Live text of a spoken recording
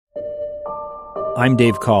I'm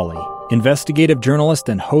Dave Cawley, investigative journalist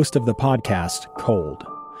and host of the podcast Cold.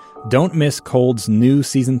 Don't miss Cold's new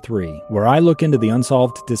Season 3, where I look into the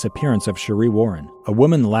unsolved disappearance of Sheree Warren, a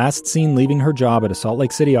woman last seen leaving her job at a Salt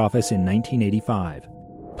Lake City office in 1985.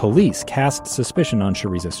 Police cast suspicion on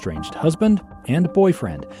Sheree's estranged husband and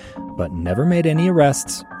boyfriend, but never made any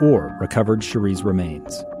arrests or recovered Sheree's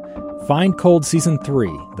remains. Find Cold Season 3,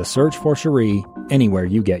 The Search for Sheree, anywhere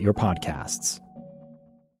you get your podcasts.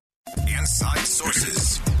 Inside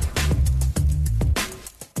Sources.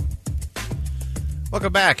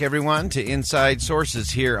 Welcome back, everyone, to Inside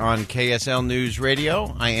Sources here on KSL News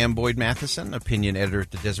Radio. I am Boyd Matheson, opinion editor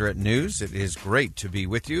at the Deseret News. It is great to be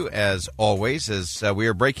with you, as always, as we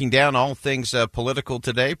are breaking down all things political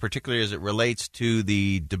today, particularly as it relates to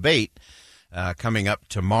the debate coming up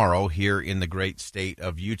tomorrow here in the great state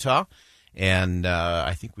of Utah. And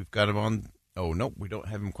I think we've got him on. Oh, no, we don't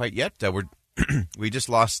have him quite yet. We just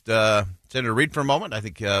lost Senator Reed for a moment. I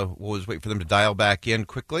think we'll just wait for them to dial back in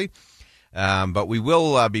quickly. But we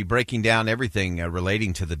will be breaking down everything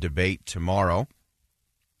relating to the debate tomorrow,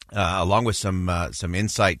 along with some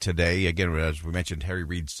insight today. Again, as we mentioned, Harry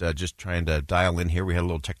Reid's just trying to dial in here. We had a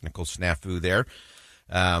little technical snafu there.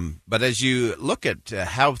 But as you look at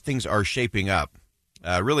how things are shaping up,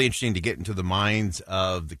 really interesting to get into the minds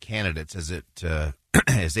of the candidates as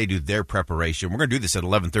as they do their preparation. We're going to do this at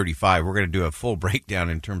 11:35. We're going to do a full breakdown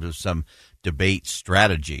in terms of some debate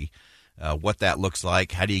strategy, what that looks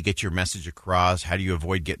like. How do you get your message across? How do you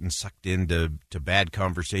avoid getting sucked into bad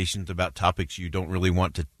conversations about topics you don't really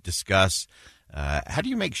want to discuss? How do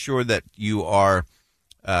you make sure that you are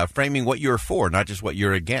framing what you're for, not just what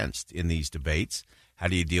you're against in these debates? How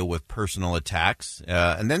do you deal with personal attacks?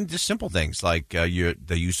 And then just simple things like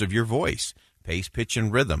the use of your voice, pace, pitch,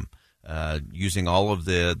 and rhythm, using all of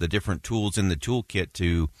the different tools in the toolkit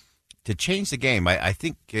to change the game. I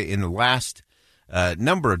think in the last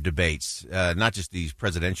number of debates, not just these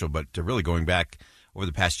presidential, but really going back over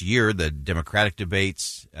the past year, the Democratic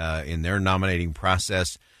debates in their nominating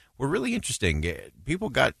process were really interesting. People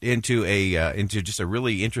got into just a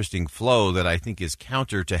really interesting flow that I think is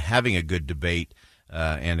counter to having a good debate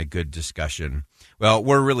and a good discussion. Well,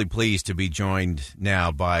 we're really pleased to be joined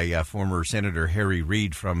now by former Senator Harry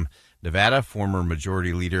Reid from Nevada, former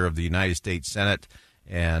Majority Leader of the United States Senate,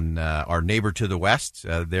 and our neighbor to the west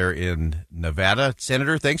there in Nevada.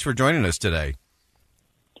 Senator, thanks for joining us today.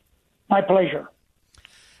 My pleasure.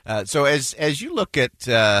 So as you look at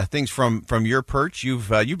things from your perch, you've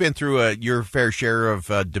been through your fair share of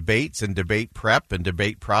debates and debate prep and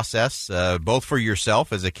debate process, both for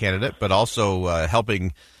yourself as a candidate, but also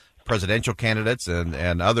helping presidential candidates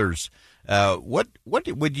and others. What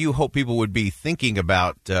would you hope people would be thinking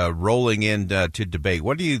about rolling in to debate?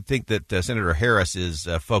 What do you think that Senator Harris is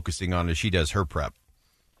focusing on as she does her prep?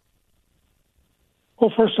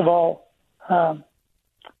 Well, first of all,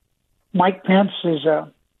 Mike Pence is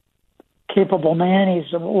a capable man.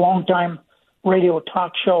 He's a longtime radio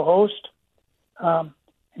talk show host.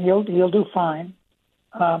 He'll do fine.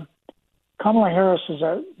 Kamala Harris is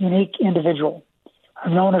a unique individual.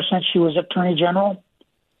 I've known her since she was Attorney General.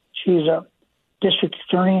 She's a district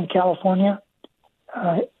attorney in California,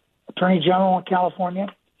 Attorney General in California,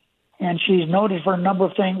 and she's noted for a number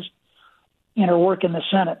of things in her work in the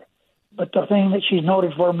Senate. But the thing that she's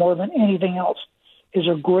noted for more than anything else is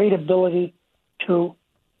her great ability to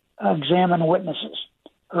examine witnesses,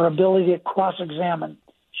 her ability to cross-examine.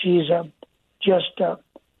 She's just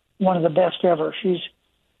one of the best ever. She's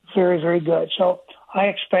very, very good. So I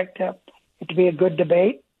expect it to be a good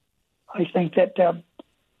debate. I think that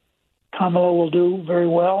Kamala will do very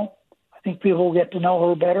well. I think people will get to know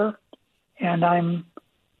her better. And I'm,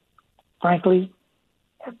 frankly,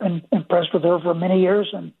 have been impressed with her for many years.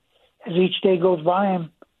 And as each day goes by,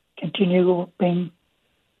 I'm continue being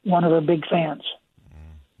one of her big fans.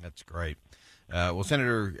 That's great. Well,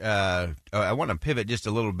 Senator, I want to pivot just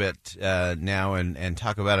a little bit now and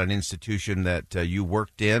talk about an institution that you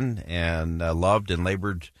worked in and loved and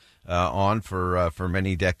labored on for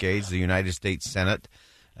many decades, the United States Senate.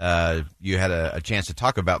 You had a chance to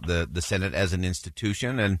talk about the Senate as an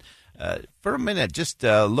institution. And for a minute, just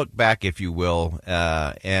look back, if you will,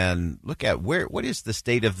 and look at what is the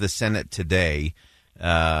state of the Senate today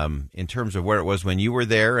in terms of where it was when you were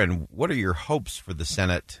there, and what are your hopes for the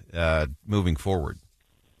Senate moving forward?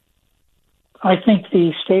 I think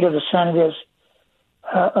the state of the Senate is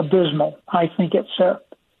abysmal. I think it's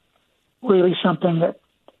really something that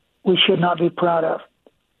we should not be proud of.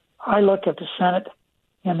 I look at the Senate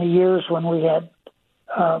in the years when we had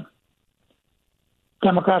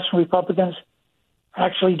Democrats and Republicans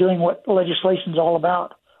actually doing what legislation is all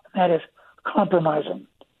about, and that is compromising,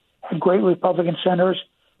 had great Republican senators.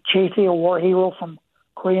 Chafee, a war hero from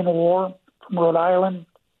Korean War, from Rhode Island.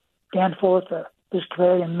 Danforth, a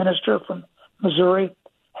Episcopalian minister from Missouri.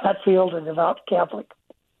 Hatfield, a devout Catholic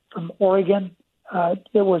from Oregon. It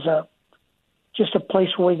was just a place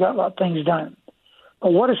where we got a lot of things done.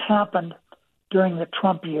 But what has happened during the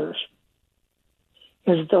Trump years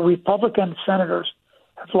is that the Republican senators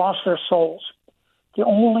have lost their souls. The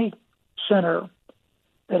only senator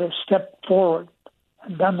that has stepped forward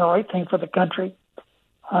and done the right thing for the country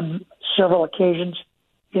on several occasions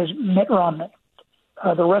is Mitt Romney.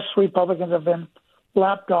 The rest of the Republicans have been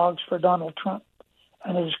lapdogs for Donald Trump,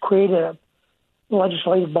 and it has created a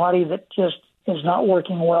legislative body that just is not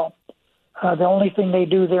working well. The only thing they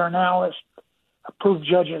do there now is approve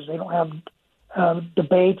judges. They don't have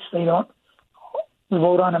debates. They don't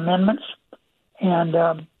vote on amendments. And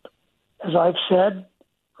as I've said,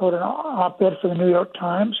 wrote an op-ed for the New York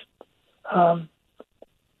Times,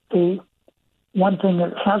 the one thing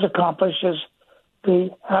that it has accomplished is the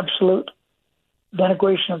absolute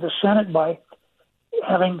denigration of the Senate by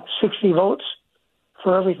having 60 votes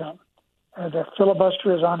for everything. The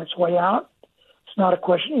filibuster is on its way out. It's not a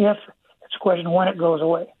question if, it's a question when it goes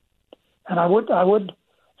away. And I would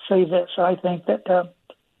say this. I think that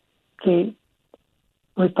the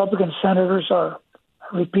Republican senators are,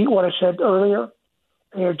 I repeat what I said earlier,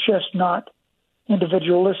 they are just not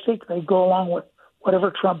individualistic. They go along with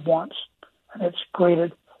whatever Trump wants, and it's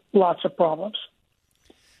created lots of problems.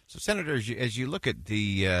 So, Senator, as you look at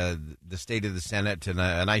the state of the Senate, and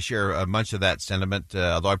I share much of that sentiment,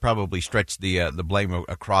 although I probably stretch the blame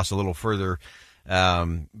across a little further,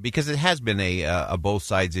 because it has been a both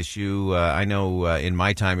sides issue. I know in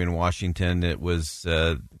my time in Washington, it was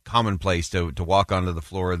commonplace to walk onto the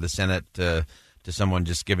floor of the Senate to someone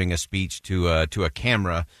just giving a speech to a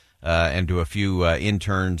camera and to a few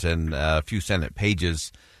interns and a few Senate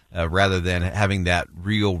pages, rather than having that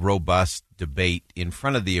real robust debate in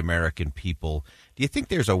front of the American people. Do you think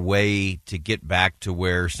there's a way to get back to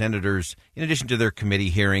where senators, in addition to their committee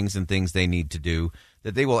hearings and things they need to do,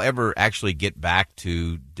 that they will ever actually get back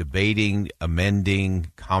to debating,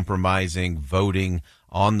 amending, compromising, voting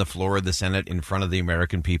on the floor of the Senate in front of the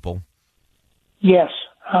American people? Yes.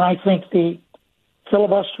 I think the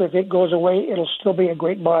filibuster, if it goes away, it'll still be a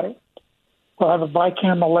great body. We'll have a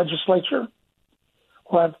bicameral legislature.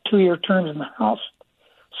 We'll have 2-year terms in the House,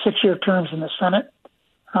 6-year terms in the Senate.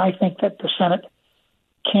 I think that the Senate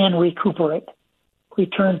can recuperate,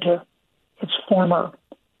 return to its former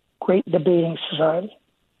great debating society.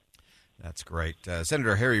 That's great.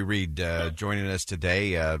 Senator Harry Reid joining us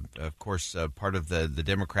today, of course, part of the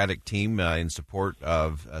Democratic team in support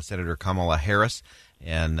of Senator Kamala Harris.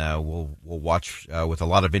 And we'll watch with a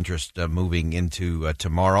lot of interest moving into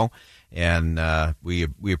tomorrow. And we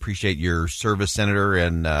appreciate your service, Senator,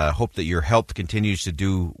 and hope that your health continues to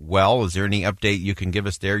do well. Is there any update you can give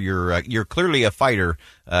us there? You're clearly a fighter,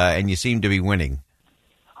 and you seem to be winning.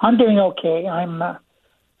 I'm doing okay. I'm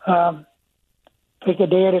take a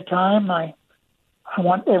day at a time. I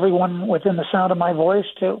want everyone within the sound of my voice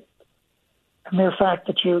to. The mere fact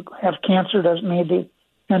that you have cancer doesn't mean the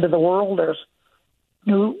end of the world. There's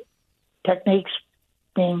new techniques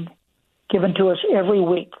being given to us every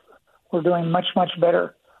week. We're doing much, much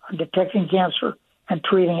better on detecting cancer and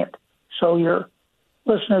treating it. So your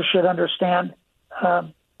listeners should understand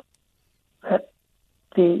that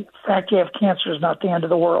the fact you have cancer is not the end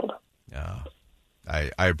of the world.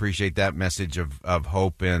 I appreciate that message of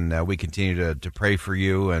hope, and we continue to pray for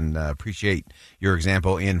you and appreciate your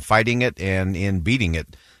example in fighting it and in beating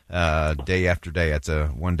it day after day. It's a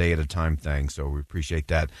one day at a time thing, so we appreciate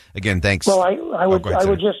that. Again, thanks. Well, I would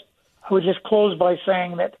just close by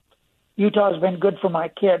saying that Utah has been good for my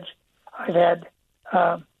kids. I've had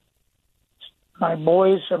my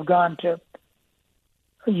boys have gone to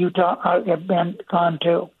Utah. I have gone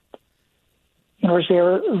to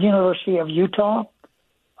University of Utah.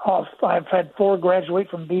 I've had 4 graduate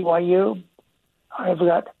from BYU. I've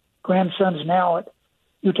got grandsons now at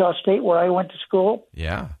Utah State, where I went to school.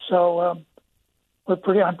 Yeah. So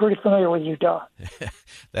I'm pretty familiar with Utah.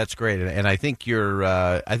 That's great, and I think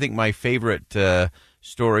I think my favorite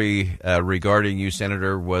story regarding you,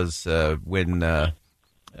 Senator, was when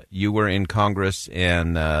you were in Congress,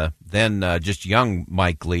 and then just young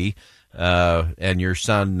Mike Lee and your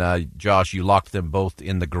son Josh. You locked them both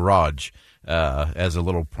in the garage as a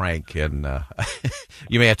little prank, and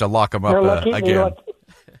you may have to lock them up again.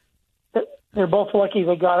 They're both lucky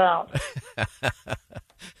they got out.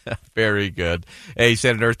 Very good. Hey,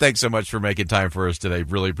 Senator, thanks so much for making time for us today.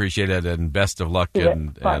 Really appreciate it, and best of luck,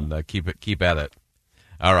 and keep at it.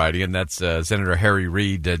 All righty, and that's Senator Harry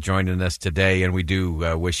Reid joining us today, and we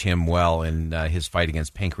do wish him well in his fight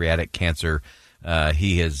against pancreatic cancer.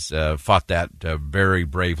 He has fought that very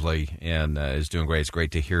bravely and is doing great. It's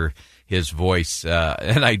great to hear his voice,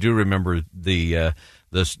 and I do remember the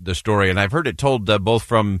story, and I've heard it told both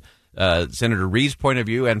from Senator Reid's point of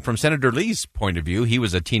view and from Senator Lee's point of view. He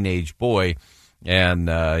was a teenage boy, and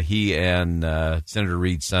he and Senator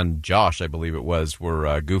Reid's son, Josh, I believe it was,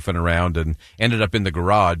 were goofing around and ended up in the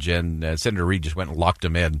garage, and Senator Reid just went and locked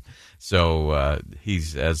him in. So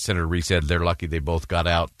he's, as Senator Reid said, they're lucky they both got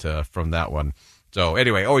out from that one. So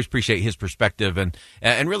anyway, always appreciate his perspective,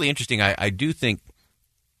 and really interesting. I do think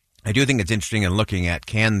it's interesting in looking at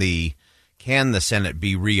can the Senate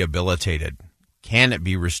be rehabilitated? Can it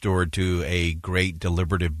be restored to a great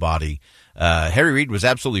deliberative body? Harry Reid was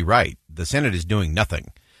absolutely right. The Senate is doing nothing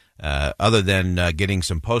other than getting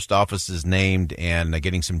some post offices named and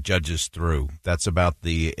getting some judges through. That's about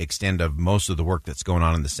the extent of most of the work that's going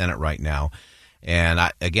on in the Senate right now. And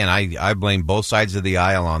I blame both sides of the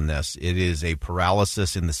aisle on this. It is a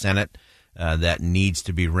paralysis in the Senate that needs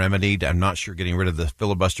to be remedied. I'm not sure getting rid of the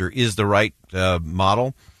filibuster is the right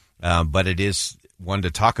model, but it is one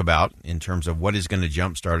to talk about in terms of what is going to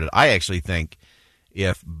jumpstart it. I actually think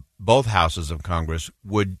if both houses of Congress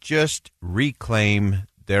would just reclaim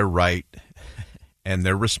their right and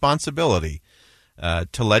their responsibility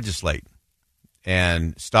to legislate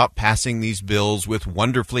and stop passing these bills with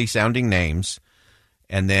wonderfully sounding names,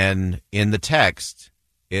 and then in the text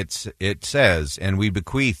it says, and we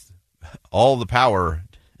bequeath all the power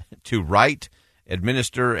to write,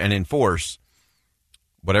 administer, and enforce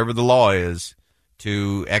whatever the law is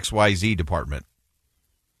to XYZ department.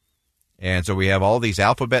 And so we have all these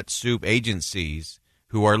alphabet soup agencies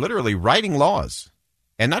who are literally writing laws,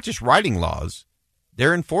 and not just writing laws,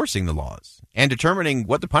 they're enforcing the laws and determining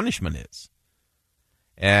what the punishment is.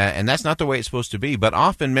 And that's not the way it's supposed to be. But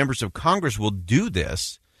often members of Congress will do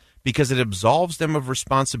this because it absolves them of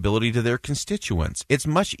responsibility to their constituents. It's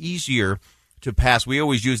much easier to pass. We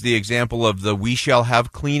always use the example of the We Shall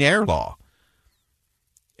Have Clean Air law.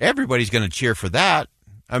 Everybody's going to cheer for that.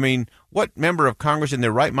 I mean, what member of Congress in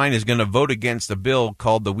their right mind is going to vote against a bill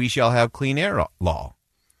called the We Shall Have Clean Air law?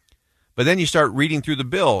 But then you start reading through the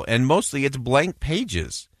bill, and mostly it's blank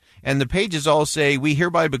pages. And the pages all say, we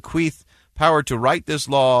hereby bequeath power to write this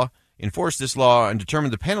law, enforce this law, and determine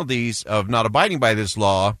the penalties of not abiding by this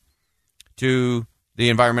law to the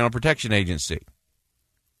Environmental Protection Agency.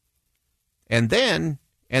 And then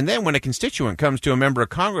when a constituent comes to a member of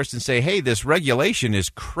Congress and say, hey, this regulation is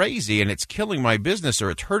crazy and it's killing my business or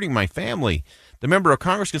it's hurting my family, the member of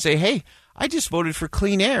Congress can say, hey, I just voted for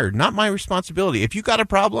clean air, not my responsibility. If you got a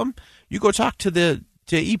problem, you go talk to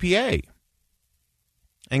EPA.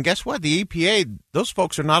 And guess what? The EPA, those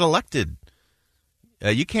folks are not elected.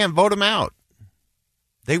 You can't vote them out.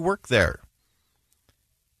 They work there.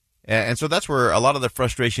 And so that's where a lot of the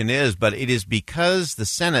frustration is, but it is because the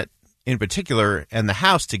Senate in particular and the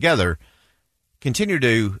House together continue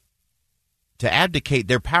to abdicate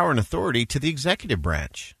their power and authority to the executive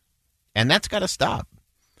branch. And that's got to stop.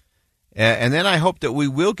 And then I hope that we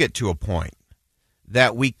will get to a point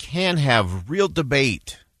that we can have real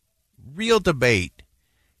debate.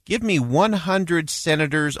 Give me 100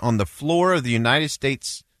 senators on the floor of the United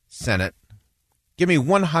States Senate. Give me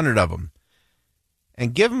 100 of them.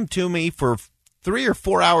 And give them to me for 3 or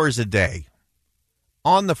 4 hours a day.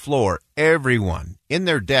 On the floor, everyone, in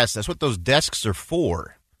their desks. That's what those desks are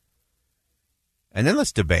for. And then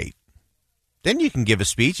let's debate. Then you can give a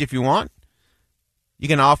speech if you want. You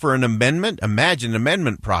can offer an amendment. Imagine an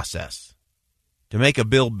amendment process to make a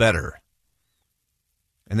bill better.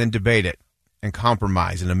 And then debate it and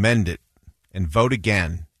compromise and amend it and vote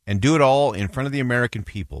again and do it all in front of the American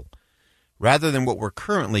people, rather than what we're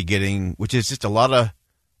currently getting, which is just a lot of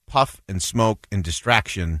puff and smoke and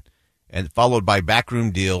distraction, and followed by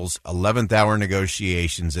backroom deals, 11th hour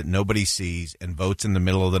negotiations that nobody sees, and votes in the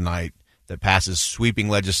middle of the night that passes sweeping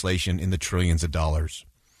legislation in the trillions of dollars.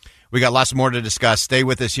 We got lots more to discuss. Stay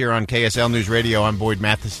with us here on KSL News Radio. I'm Boyd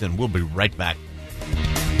Matheson. We'll be right back.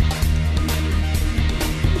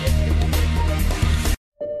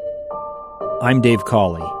 I'm Dave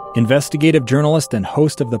Cawley, investigative journalist and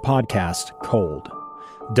host of the podcast Cold.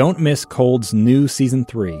 Don't miss Cold's new Season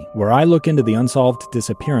 3, where I look into the unsolved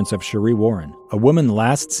disappearance of Sheree Warren, a woman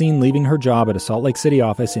last seen leaving her job at a Salt Lake City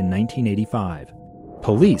office in 1985.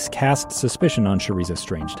 Police cast suspicion on Sheree's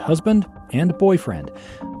estranged husband and boyfriend,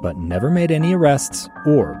 but never made any arrests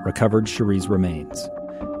or recovered Sheree's remains.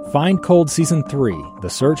 Find Cold Season 3, The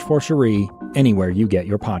Search for Sheree, anywhere you get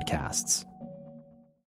your podcasts.